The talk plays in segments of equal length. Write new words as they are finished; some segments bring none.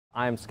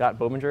I'm Scott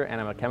Boebinger,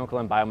 and I'm a chemical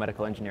and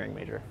biomedical engineering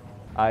major.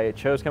 I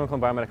chose chemical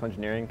and biomedical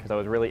engineering because I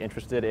was really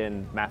interested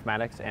in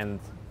mathematics and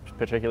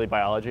particularly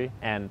biology,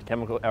 and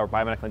chemical or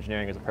biomedical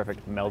engineering is a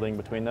perfect melding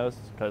between those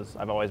because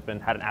I've always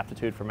had an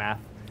aptitude for math,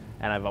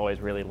 and I've always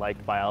really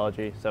liked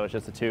biology, so it's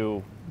just the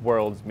two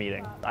worlds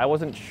meeting. I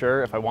wasn't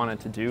sure if I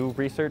wanted to do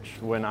research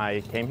when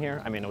I came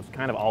here. I mean, it was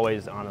kind of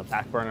always on the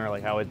back burner.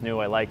 Like, I always knew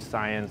I liked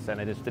science, and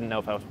I just didn't know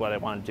if that was what I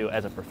wanted to do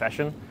as a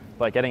profession.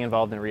 But getting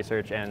involved in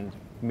research and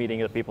meeting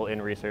the people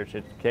in research,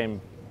 it came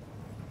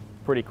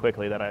pretty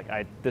quickly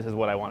that this is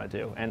what I want to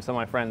do. And some of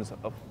my friends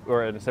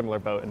were in a similar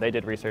boat, and they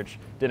did research,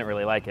 didn't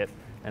really like it,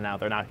 and now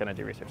they're not going to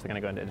do research, they're going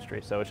to go into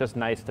industry. So it's just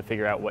nice to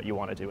figure out what you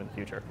want to do in the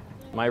future.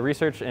 My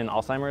research in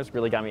Alzheimer's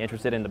really got me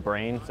interested in the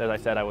brain. As I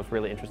said, I was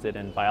really interested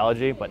in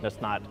biology, but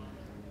just not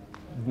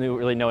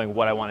really knowing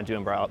what I want to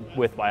do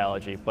with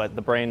biology. But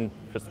the brain,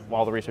 just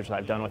all the research that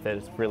I've done with it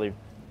is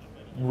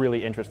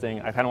really interesting.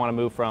 I kind of want to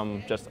move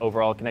from just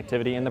overall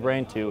connectivity in the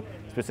brain to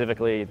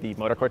specifically the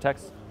motor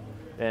cortex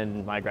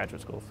in my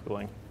graduate school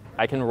schooling.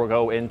 I can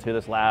go into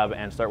this lab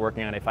and start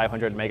working on a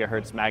 500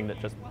 megahertz magnet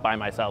just by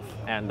myself,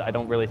 and I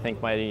don't really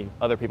think many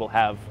other people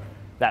have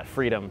that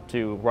freedom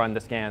to run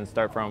the scans,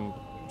 start from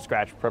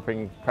scratch,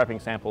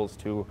 prepping samples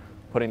to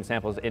putting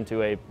samples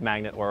into a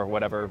magnet or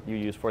whatever you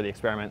use for the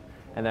experiment,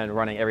 and then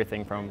running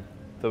everything from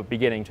the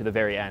beginning to the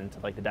very end,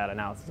 like the data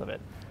analysis of it.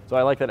 So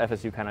I like that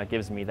FSU kind of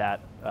gives me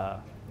that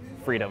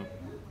freedom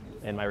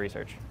in my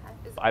research.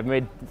 I've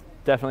made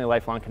definitely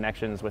lifelong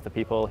connections with the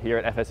people here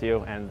at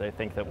FSU, and I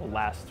think that will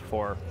last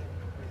for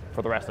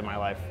the rest of my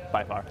life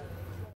by far.